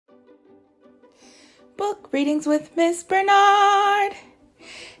Book Readings with Miss Bernard.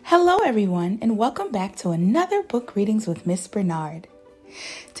 Hello everyone, and welcome back to another Book Readings with Miss Bernard.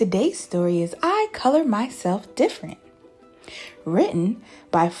 Today's story is I Color Myself Different, written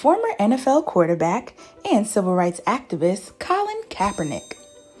by former NFL quarterback and civil rights activist Colin Kaepernick,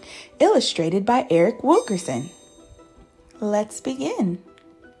 illustrated by Wilkerson. Let's begin.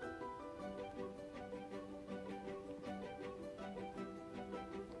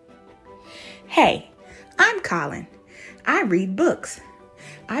 Hey, I'm Colin. I read books.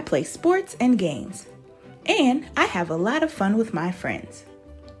 I play sports and games. And I have a lot of fun with my friends.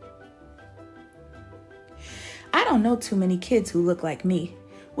 I don't know too many kids who look like me,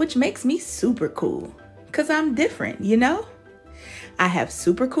 which makes me super cool, 'cause I'm different, you know? I have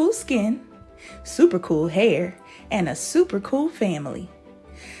super cool skin, super cool hair, and a super cool family.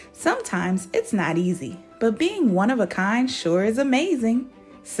 Sometimes it's not easy, but being one of a kind sure is amazing.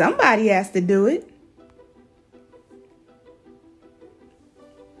 Somebody has to do it.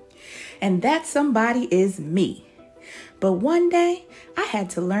 And that somebody is me. But one day, I had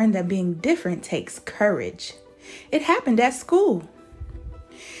to learn that being different takes courage. It happened at school.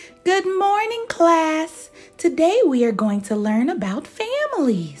 Good morning, class. Today we are going to learn about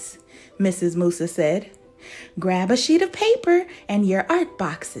families, Mrs. Musa said. Grab a sheet of paper and your art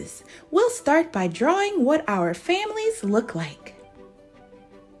boxes. We'll start by drawing what our families look like.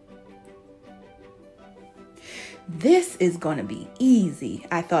 This is going to be easy,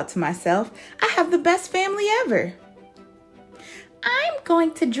 I thought to myself. I have the best family ever. I'm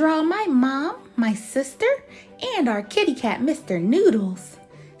going to draw my mom, my sister, and our kitty cat, Mr. Noodles,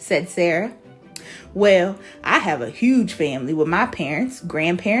 said Sarah. Well, I have a huge family with my parents,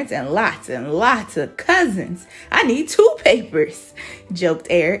 grandparents, and lots of cousins. I need 2 papers, joked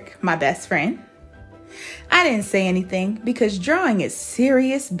Eric, my best friend. I didn't say anything because drawing is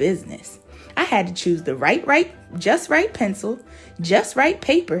serious business. I had to choose the just right pencil, just right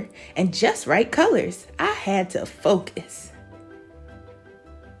paper, and just right colors. I had to focus.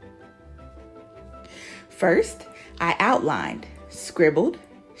 First, I outlined, scribbled,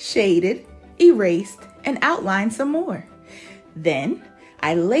 shaded, erased, and outlined some more. Then,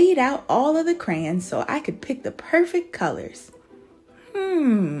 I laid out all of the crayons so I could pick the perfect colors.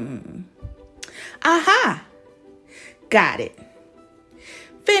 Aha! Got it.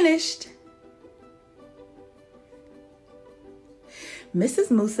 Finished.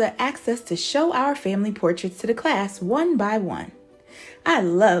 Mrs. Musa asked us to show our family portraits to the class one by one. I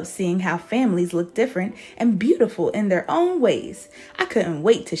love seeing how families look different and beautiful in their own ways. I couldn't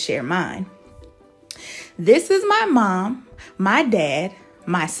wait to share mine. This is my mom, my dad,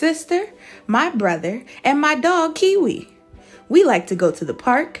 my sister, my brother, and my dog Kiwi. We like to go to the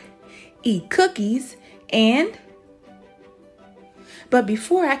park, eat cookies, and... But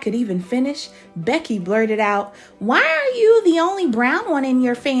before I could even finish, Becky blurted out, "Why are you the only brown one in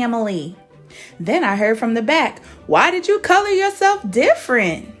your family?" Then I heard from the back, "Why did you color yourself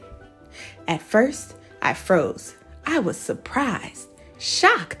different?" At first, I froze. I was surprised,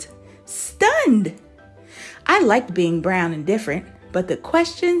 shocked, stunned. I liked being brown and different, but the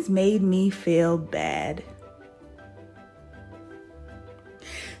questions made me feel bad.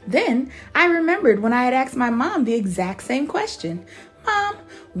 Then I remembered when I had asked my mom the exact same question. Mom,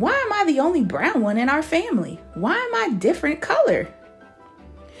 why am I the only brown one in our family? Why am I different color?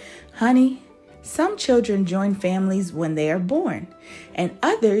 Honey, some children join families when they are born, and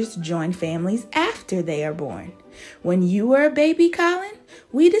others join families after they are born. When you were a baby, Colin,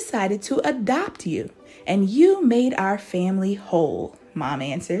 we decided to adopt you, and you made our family whole, Mom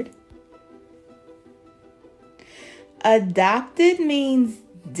answered. Adopted means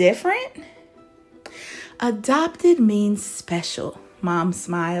different? Adopted means special, Mom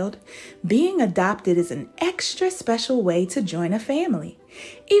smiled. Being adopted is an extra special way to join a family.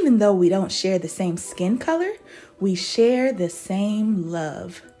 Even though we don't share the same skin color, we share the same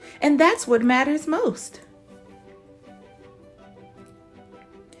love. And that's what matters most.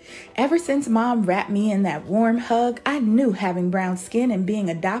 Ever since Mom wrapped me in that warm hug, I knew having brown skin and being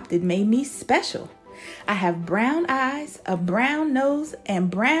adopted made me special. I have brown eyes, a brown nose,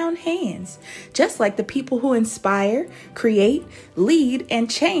 and brown hands, just like the people who inspire, create, lead, and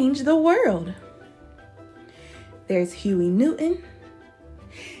change the world. There's Huey Newton,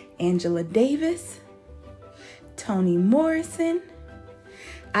 Angela Davis, Toni Morrison,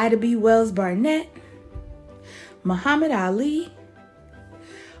 Ida B. Wells Barnett, Muhammad Ali,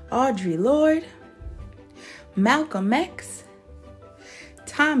 Audre Lorde, Malcolm X,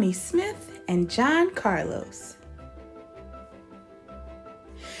 Tommy Smith, and John Carlos.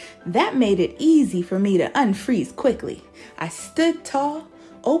 That made it easy for me to unfreeze quickly. I stood tall,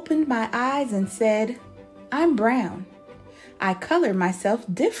 opened my eyes, and said, I'm brown. I color myself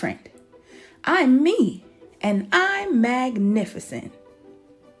different. I'm me, and I'm magnificent.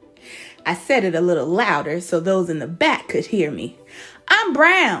 I said it a little louder so those in the back could hear me. I'm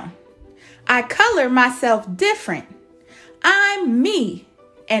brown. I color myself different. I'm me,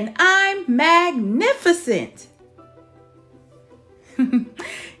 and I'm magnificent.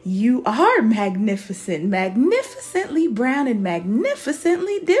 You are magnificent, magnificently brown and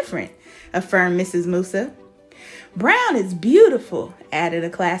magnificently different, affirmed Mrs. Musa. Brown is beautiful, added a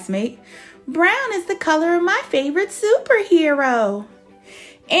classmate. Brown is the color of my favorite superhero.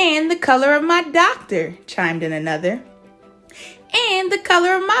 And the color of my doctor, chimed in another. And the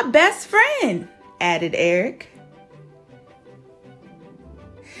color of my best friend, added Eric.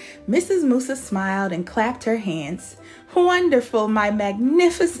 Mrs. Musa smiled and clapped her hands. Wonderful, my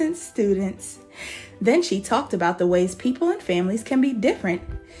magnificent students. Then she talked about the ways people and families can be different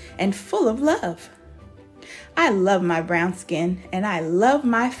and full of love. I love my brown skin, and I love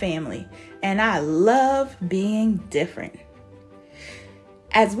my family, and I love being different.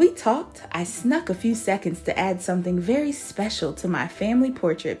 As we talked, I snuck a few seconds to add something very special to my family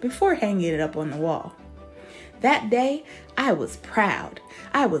portrait before hanging it up on the wall. That day, I was proud.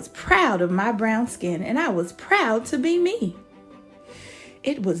 I was proud of my brown skin, and I was proud to be me.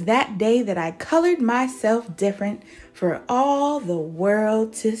 It was that day that I colored myself different for all the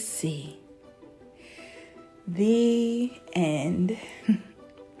world to see. The end.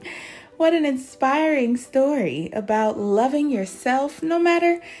 What an inspiring story about loving yourself no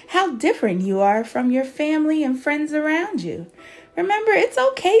matter how different you are from your family and friends around you. Remember, it's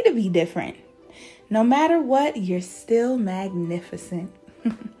okay to be different. No matter what, you're still magnificent.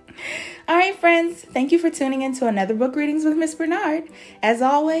 All right, friends, thank you for tuning in to another Book Readings with Miss Bernard. As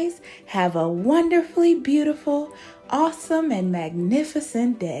always, have a wonderfully beautiful, awesome, and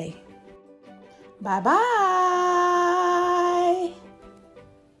magnificent day. Bye-bye.